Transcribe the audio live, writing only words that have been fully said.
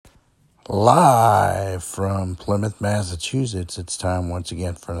Live from Plymouth, Massachusetts, it's time once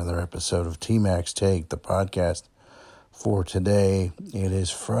again for another episode of TMAC's Take, the podcast for today. It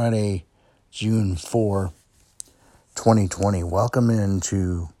is Friday, June 4, 2020. Welcome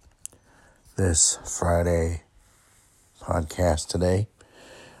into this Friday podcast today.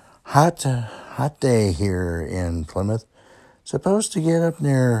 Hot day here in Plymouth. Supposed to get up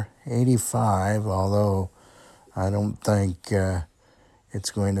near 85, although I don't think it's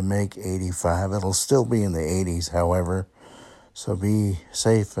going to make 85. It'll still be in the 80s, however. So be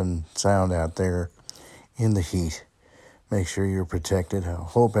safe and sound out there in the heat. Make sure you're protected. I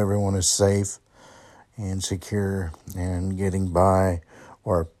hope everyone is safe and secure and getting by,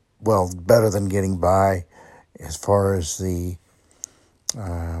 or, well, better than getting by as far as the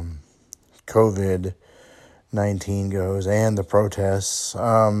COVID-19 goes and the protests.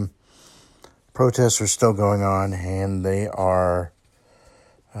 Protests are still going on, and they are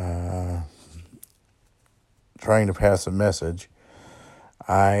trying to pass a message.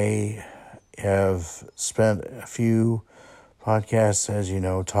 I have spent a few podcasts, as you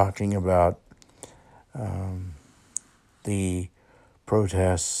know, talking about the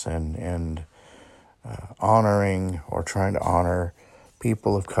protests and honoring or trying to honor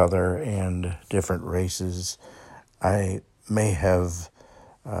people of color and different races. I may have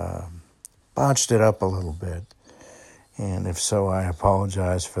botched it up a little bit, and if so, I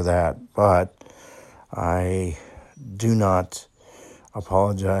apologize for that. But I do not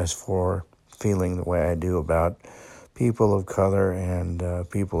apologize for feeling the way I do about people of color and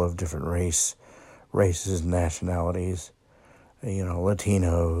people of different races, nationalities,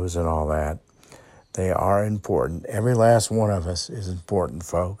 Latinos and all that. They are important. Every last one of us is important,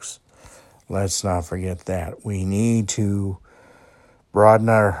 folks. Let's not forget that. We need to broaden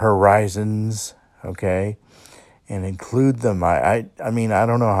our horizons, okay, and include them. I mean, I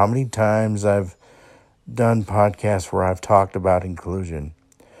don't know how many times I've done podcasts where I've talked about inclusion.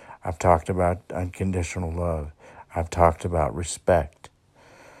 I've talked about unconditional love. I've talked about respect.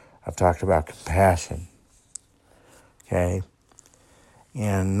 I've talked about compassion, okay?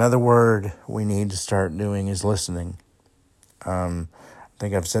 And another word we need to start doing is listening. I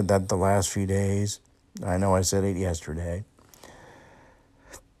think I've said that the last few days. I know I said it yesterday.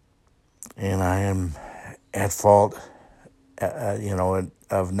 And I am at fault,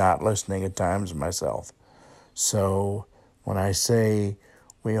 of not listening at times myself. So when I say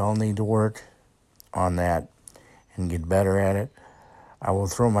we all need to work on that and get better at it, I will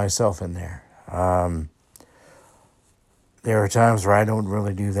throw myself in there. There are times where I don't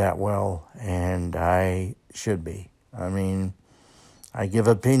really do that well, and I should be. I mean, I give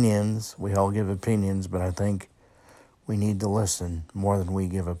opinions. We all give opinions, but I think we need to listen more than we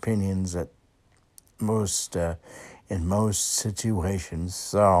give opinions in most situations.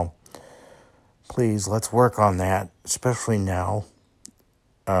 So please, let's work on that, especially now,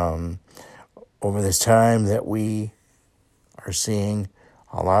 over this time that we are seeing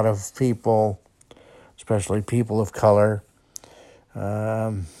a lot of people, especially people of color,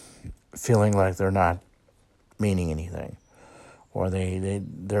 feeling like they're not meaning anything, or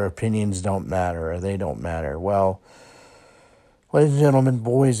their opinions don't matter, or they don't matter. Well, ladies and gentlemen,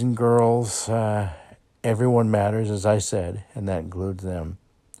 boys and girls, everyone matters, as I said, and that includes them.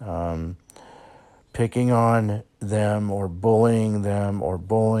 Picking on them or bullying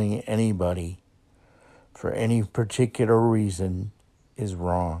anybody for any particular reason is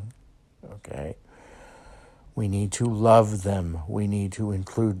wrong, okay? We need to love them. We need to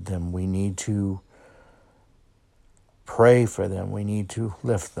include them. We need to pray for them. We need to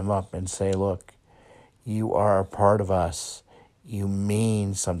lift them up and say, look, you are a part of us. You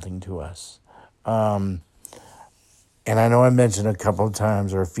mean something to us. And I know I mentioned a couple of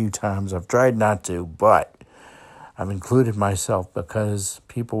times or a few times, I've tried not to, but I've included myself because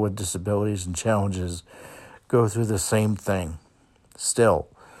people with disabilities and challenges go through the same thing still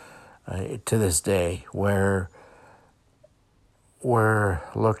to this day, where we're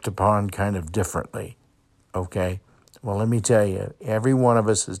looked upon kind of differently, okay? Well, let me tell you, every one of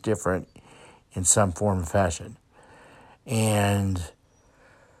us is different in some form or fashion. And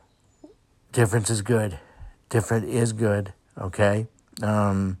difference is good. Different is good, okay?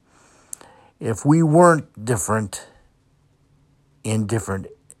 If we weren't different in different,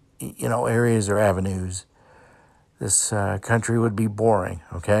 areas or avenues, this country would be boring,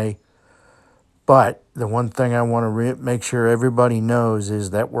 okay? But the one thing I want to make sure everybody knows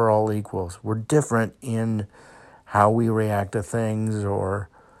is that we're all equals. We're different in how we react to things, or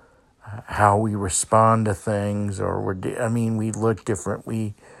how we respond to things, or we look different,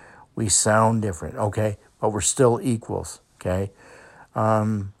 we sound different, okay? But we're still equals, okay?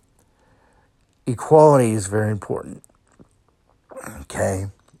 equality is very important. Okay.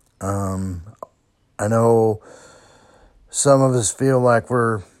 I know some of us feel like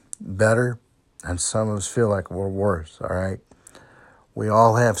we're better and some of us feel like we're worse. All right. We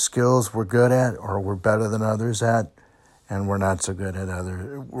all have skills we're good at or we're better than others at, and we're not so good at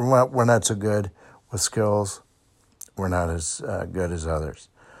others. We're not so good with skills. We're not as good as others.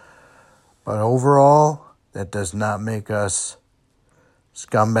 But overall, that does not make us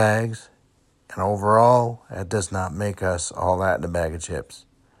scumbags. And overall, that does not make us all that in a bag of chips.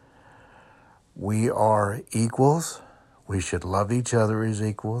 We are equals. We should love each other as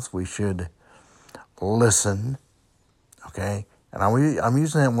equals. We should listen. Okay? And I'm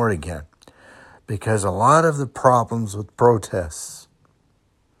using that word again because a lot of the problems with protests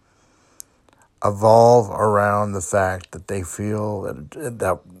evolve around the fact that they feel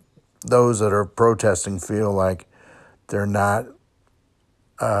that those that are protesting feel like they're not,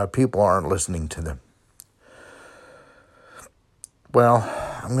 people aren't listening to them. Well,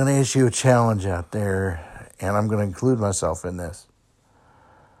 I'm going to issue a challenge out there, and I'm going to include myself in this.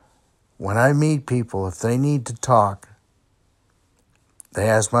 When I meet people, if they need to talk, they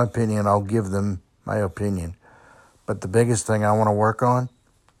ask my opinion, I'll give them my opinion. But the biggest thing I want to work on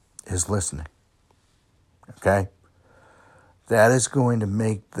is listening. Okay? That is going to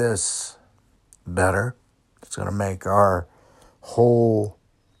make this better. It's going to make our whole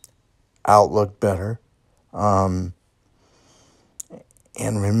outlook better. And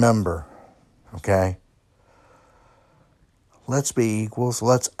remember, okay? Let's be equals.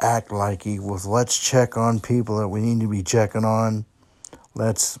 Let's act like equals. Let's check on people that we need to be checking on.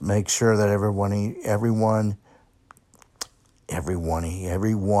 Let's make sure that everyone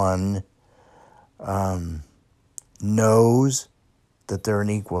knows that they're an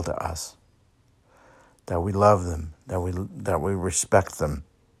equal to us, that we love them, that we respect them.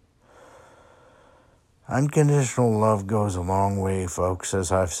 Unconditional love goes a long way, folks,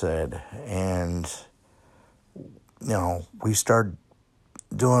 as I've said, and we start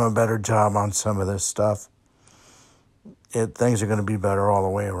doing a better job on some of this stuff. Things are going to be better all the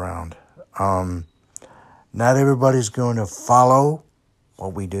way around. Not everybody's going to follow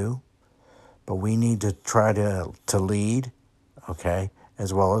what we do, but we need to try to lead, okay,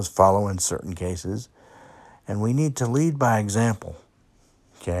 as well as follow in certain cases. And we need to lead by example,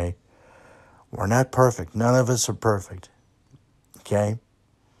 okay? We're not perfect. None of us are perfect, okay?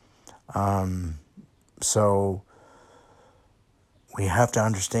 So we have to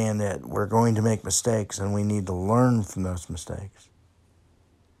understand that we're going to make mistakes and we need to learn from those mistakes,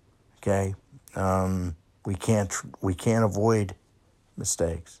 okay? We can't avoid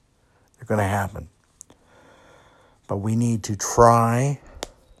mistakes. They're going to happen. But we need to try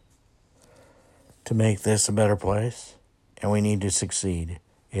to make this a better place, and we need to succeed.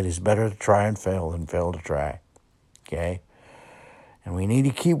 It is better to try and fail than fail to try, okay? And we need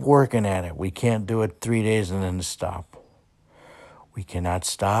to keep working at it. We can't do it 3 days and then stop. We cannot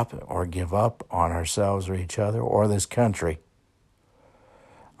stop or give up on ourselves or each other or this country.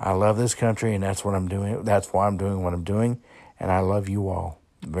 I love this country, and that's what I'm doing. That's why I'm doing what I'm doing, and I love you all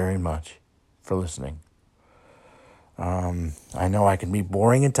very much for listening. I know I can be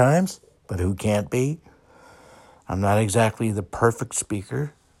boring at times, but who can't be? I'm not exactly the perfect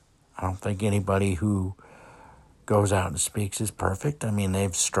speaker. I don't think anybody who goes out and speaks is perfect. I mean,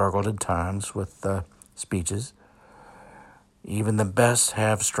 they've struggled at times with speeches. Even the best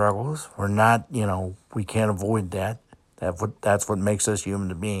have struggles. We're not, we can't avoid that. That's what makes us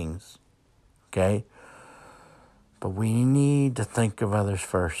human beings, okay? But we need to think of others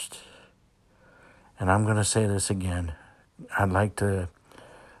first. And I'm going to say this again. I'd like to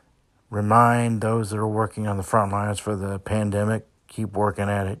remind those that are working on the front lines for the pandemic, keep working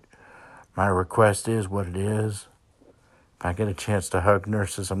at it. My request is what it is. If I get a chance to hug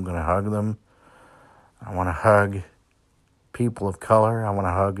nurses, I'm going to hug them. I want to hug people of color. I want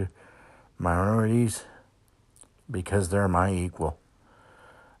to hug minorities because they're my equal.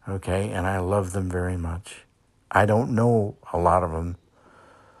 Okay, and I love them very much. I don't know a lot of them.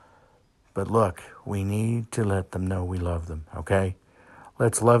 But look, we need to let them know we love them, okay?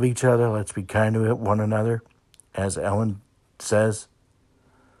 Let's love each other. Let's be kind to one another. As Ellen says,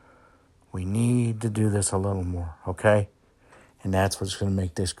 we need to do this a little more, okay? And that's what's going to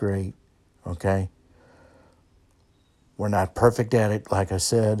make this great, okay? We're not perfect at it, like I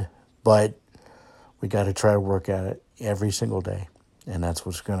said, but we got to try to work at it every single day. And that's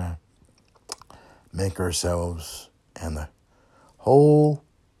what's going to make ourselves and the whole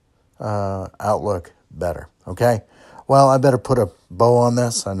outlook better, okay? Well, I better put a bow on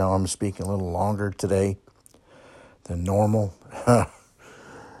this. I know I'm speaking a little longer today than normal.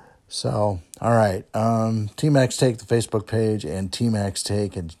 So, all right. TMAC Take, the Facebook page, and TMAC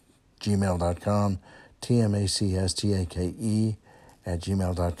Take at gmail.com. TMACSTAKE at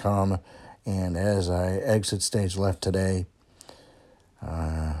gmail.com. And as I exit stage left today,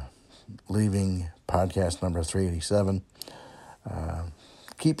 leaving podcast number 387,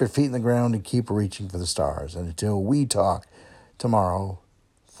 keep your feet in the ground and keep reaching for the stars. And until we talk tomorrow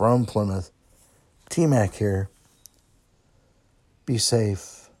from Plymouth, TMAC here. Be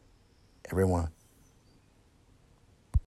safe, everyone.